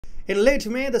In late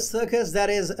May, the circus that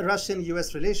is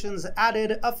Russian-US relations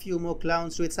added a few more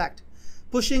clowns to its act,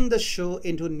 pushing the show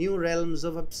into new realms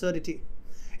of absurdity.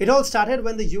 It all started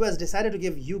when the US decided to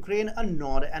give Ukraine a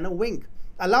nod and a wink,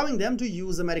 allowing them to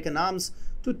use American arms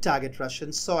to target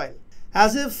Russian soil.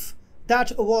 As if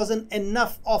that wasn't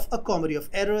enough of a comedy of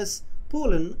errors,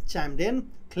 Poland chimed in,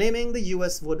 claiming the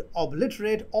US would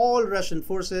obliterate all Russian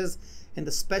forces in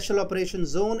the Special Operations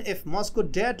Zone if Moscow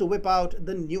dared to whip out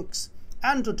the nukes.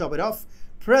 And to top it off,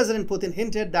 President Putin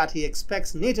hinted that he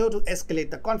expects NATO to escalate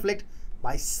the conflict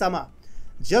by summer.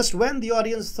 Just when the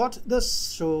audience thought the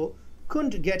show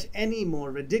couldn't get any more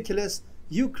ridiculous,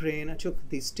 Ukraine took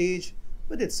the stage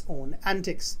with its own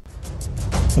antics.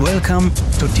 Welcome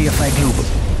to TFI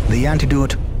Global, the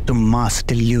antidote to mass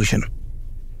delusion.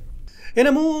 In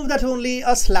a move that only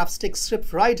a slapstick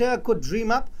scriptwriter could dream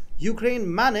up,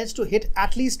 Ukraine managed to hit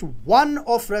at least one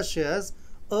of Russia's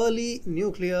early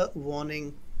nuclear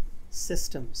warning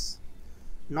systems.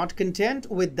 Not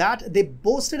content with that, they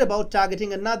boasted about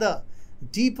targeting another,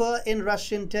 deeper in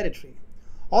Russian territory,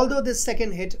 although this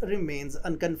second hit remains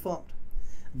unconfirmed.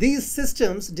 These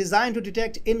systems, designed to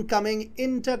detect incoming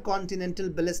intercontinental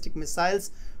ballistic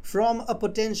missiles from a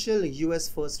potential US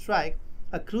first strike,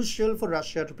 are crucial for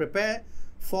Russia to prepare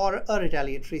for a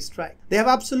retaliatory strike. They have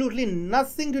absolutely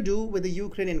nothing to do with the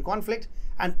Ukrainian conflict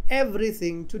and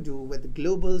everything to do with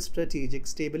global strategic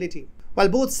stability. While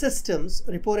both systems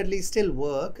reportedly still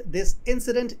work, this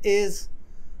incident is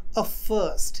a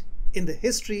first in the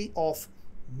history of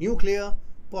nuclear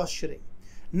posturing.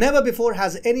 Never before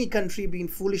has any country been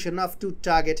foolish enough to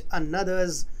target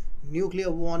another's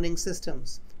nuclear warning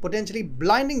systems, potentially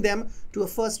blinding them to a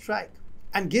first strike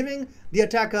and giving the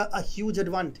attacker a huge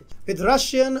advantage. With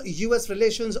Russian-US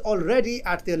relations already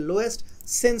at their lowest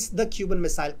since the Cuban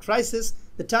Missile Crisis,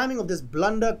 the timing of this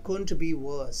blunder couldn't be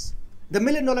worse. The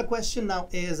million-dollar question now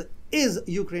is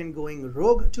Ukraine going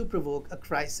rogue to provoke a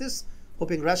crisis,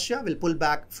 hoping Russia will pull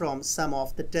back from some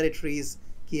of the territories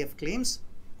Kiev claims?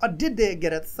 Or did they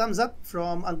get a thumbs up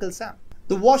from Uncle Sam?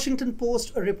 The Washington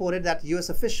Post reported that US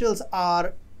officials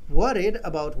are worried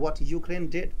about what Ukraine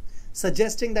did,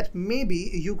 suggesting that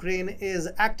maybe Ukraine is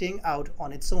acting out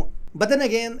on its own. But then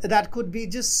again, that could be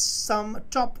just some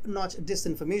top-notch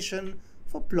disinformation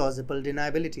for plausible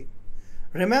deniability.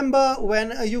 Remember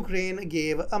when Ukraine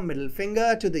gave a middle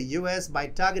finger to the US by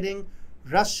targeting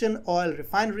Russian oil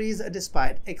refineries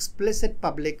despite explicit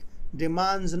public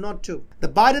demands not to? The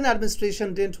Biden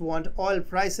administration didn't want oil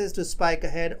prices to spike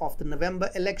ahead of the November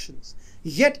elections.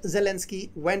 Yet Zelensky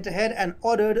went ahead and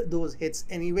ordered those hits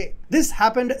anyway. This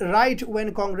happened right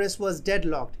when Congress was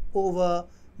deadlocked over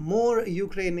more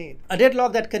Ukraine aid, a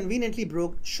deadlock that conveniently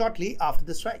broke shortly after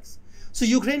the strikes. So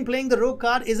Ukraine playing the rogue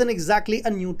card isn't exactly a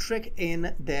new trick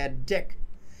in their deck.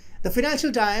 The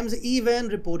Financial Times even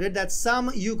reported that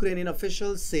some Ukrainian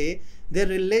officials say their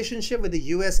relationship with the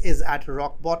US is at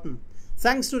rock bottom,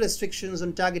 thanks to restrictions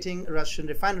on targeting Russian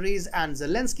refineries and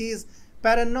Zelensky's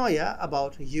paranoia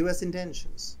about US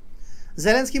intentions.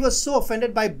 Zelensky was so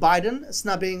offended by Biden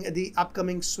snubbing the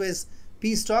upcoming Swiss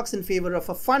peace talks in favor of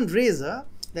a fundraiser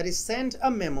that he sent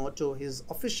a memo to his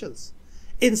officials,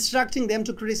 instructing them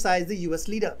to criticize the US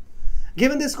leader.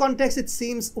 Given this context, it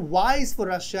seems wise for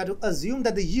Russia to assume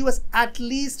that the US at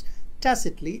least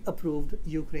tacitly approved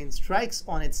Ukraine's strikes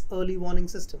on its early warning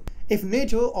system. If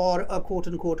NATO, or a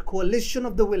quote-unquote coalition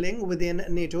of the willing within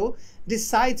NATO,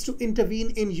 decides to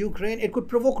intervene in Ukraine, it could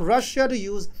provoke Russia to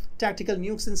use tactical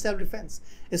nukes in self-defense,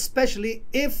 especially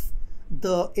if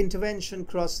the intervention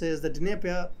crosses the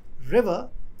Dnieper River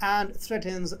and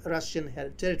threatens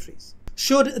Russian-held territories.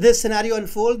 Should this scenario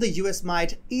unfold, the US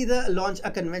might either launch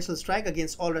a conventional strike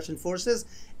against all Russian forces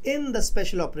in the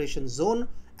Special Operations Zone,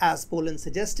 as Poland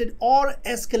suggested, or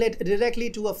escalate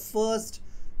directly to a first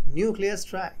nuclear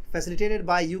strike, facilitated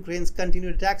by Ukraine's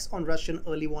continued attacks on Russian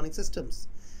early warning systems.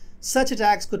 Such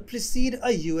attacks could precede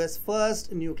a US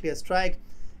first nuclear strike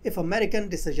if American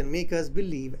decision makers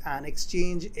believe an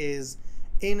exchange is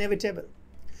inevitable.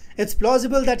 It's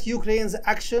plausible that Ukraine's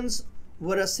actions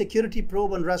were a security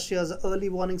probe on Russia's early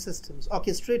warning systems,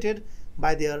 orchestrated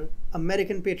by their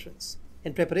American patrons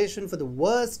in preparation for the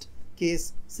worst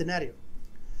case scenario.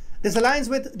 This aligns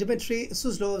with Dmitry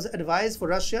Suzlov's advice for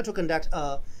Russia to conduct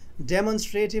a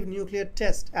demonstrative nuclear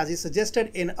test, as he suggested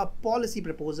in a policy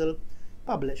proposal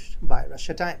published by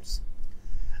Russia Times.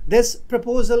 This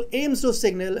proposal aims to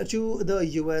signal to the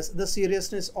US the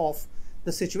seriousness of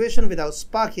the situation without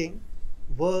sparking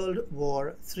World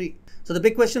War III. So the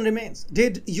big question remains,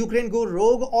 did Ukraine go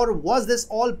rogue, or was this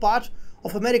all part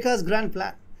of America's grand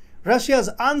plan? Russia's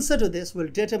answer to this will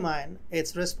determine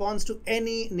its response to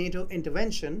any NATO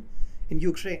intervention in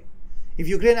Ukraine. If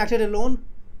Ukraine acted alone,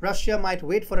 Russia might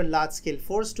wait for a large-scale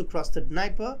force to cross the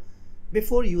Dnieper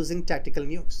before using tactical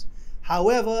nukes.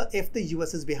 However, if the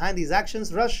US is behind these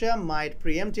actions, Russia might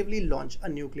preemptively launch a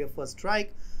nuclear first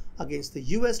strike against the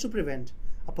US to prevent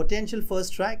a potential first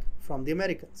strike from the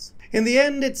Americans. In the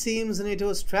end, it seems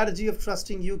NATO's strategy of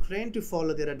trusting Ukraine to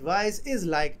follow their advice is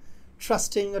like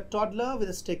trusting a toddler with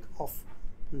a stick of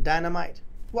dynamite.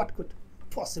 What could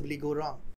possibly go wrong?